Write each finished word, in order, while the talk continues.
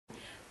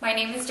My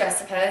name is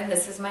Jessica, and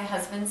this is my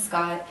husband,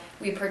 Scott.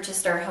 We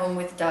purchased our home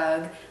with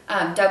Doug.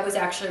 Doug was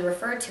actually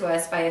referred to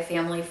us by a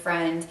family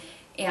friend,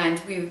 and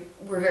we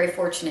were very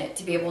fortunate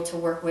to be able to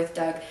work with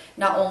Doug.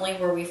 Not only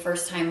were we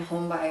first-time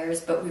home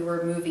buyers, but we were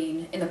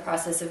in the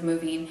process of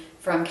moving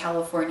from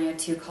California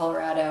to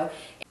Colorado.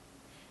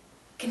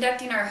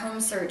 Conducting our home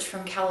search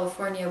from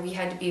California, we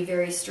had to be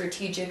very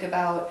strategic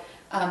about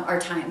our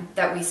time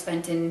that we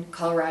spent in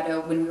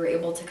Colorado when we were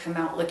able to come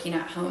out looking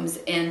at homes.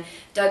 And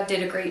Doug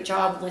did a great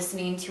job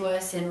listening to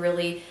us and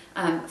really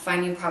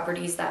finding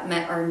properties that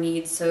met our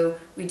needs. So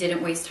we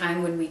didn't waste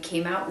time when we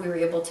came out. We were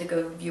able to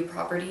go view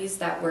properties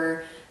that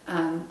were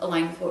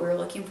aligned with what we were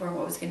looking for and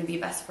what was going to be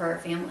best for our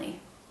family.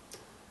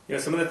 You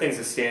know, some of the things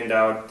that stand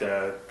out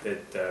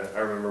that I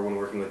remember when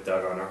working with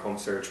Doug on our home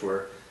search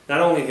were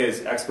not only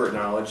his expert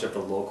knowledge of the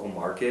local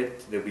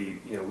market that we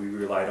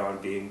relied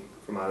on being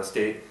from out of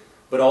state,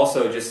 but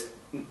also just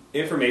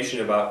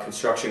information about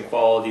construction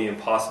quality and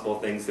possible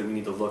things that we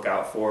need to look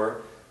out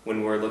for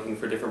when we're looking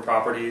for different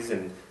properties,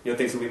 and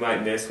things that we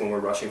might miss when we're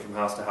rushing from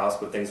house to house,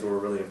 but things that were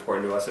really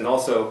important to us, and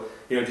also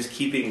just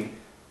keeping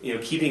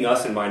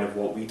us in mind of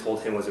what we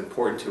told him was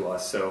important to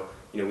us. So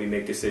we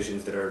make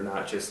decisions that are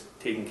not just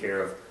taking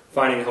care of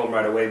finding a home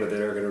right away, but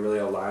that are going to really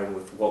align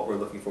with what we're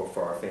looking for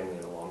our family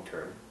in the long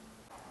term.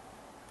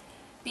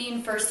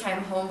 Being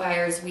first-time home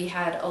buyers, we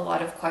had a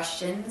lot of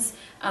questions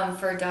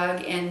for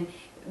Doug, and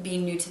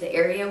being new to the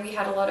area, we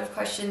had a lot of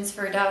questions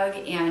for Doug,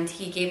 and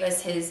he gave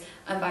us his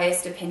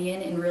unbiased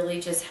opinion and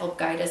really just helped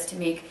guide us to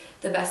make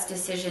the best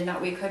decision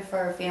that we could for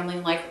our family.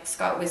 And like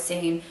Scott was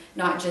saying,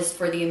 not just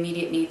for the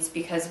immediate needs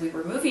because we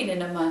were moving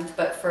in a month,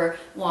 but for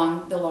the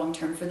long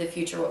term, for the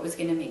future, what was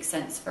going to make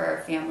sense for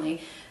our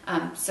family.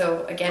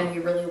 So again,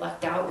 we really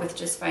lucked out with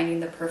just finding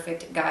the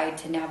perfect guide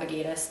to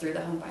navigate us through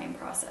the home buying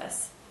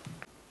process.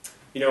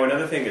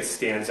 Another thing that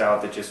stands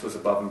out that just was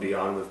above and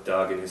beyond with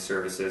Doug and his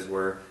services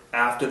were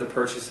after the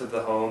purchase of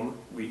the home,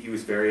 he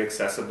was very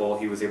accessible.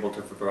 He was able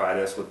to provide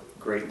us with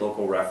great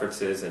local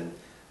references and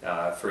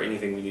for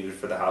anything we needed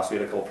for the house. We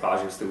had a couple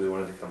projects that we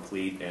wanted to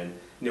complete, and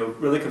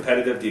really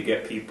competitive to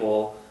get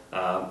people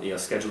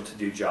scheduled to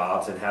do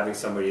jobs, and having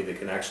somebody that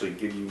can actually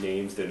give you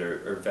names that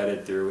are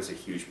vetted through was a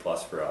huge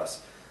plus for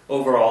us.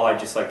 Overall, I'd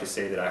just like to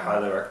say that I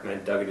highly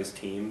recommend Doug and his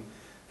team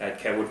at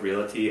Kenwood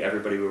Realty.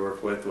 Everybody we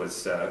worked with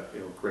was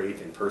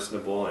great and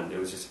personable, and it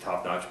was just a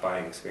top-notch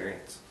buying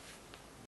experience.